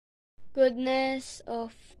goodness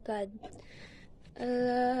of God. I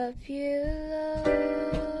love you,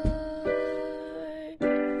 Lord,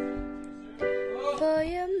 for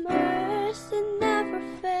your mercy never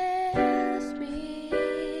fails me.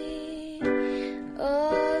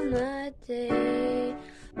 All my days,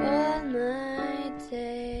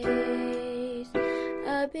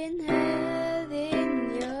 I've been held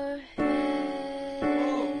in your hands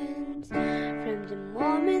from the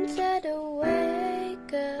moment that I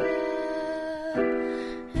wake up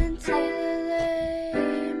until I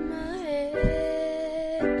lay my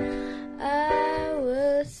head. I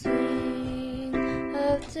will sing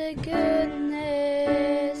of the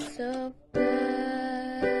goodness of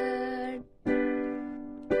God.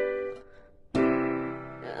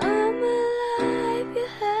 All my life you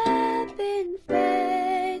have been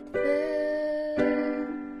faithful.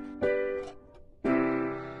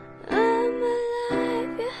 All my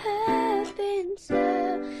life you have been so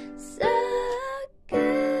good.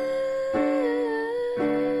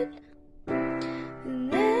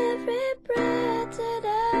 And every breath that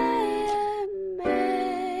I am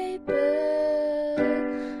able,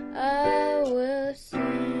 I will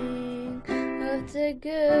sing of the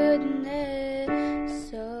goodness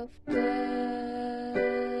of God.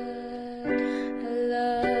 I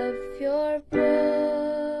love your voice.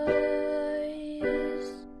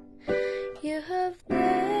 You have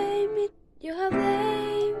laid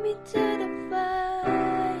me to the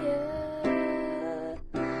fire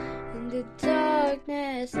in the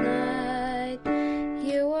darkness night.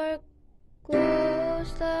 You are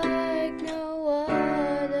close like no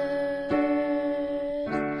other.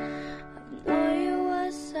 I know you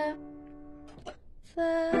as a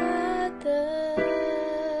father.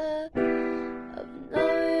 I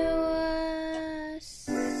know you as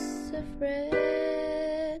a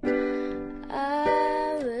friend. I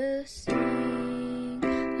will sing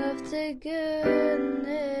of the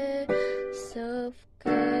goodness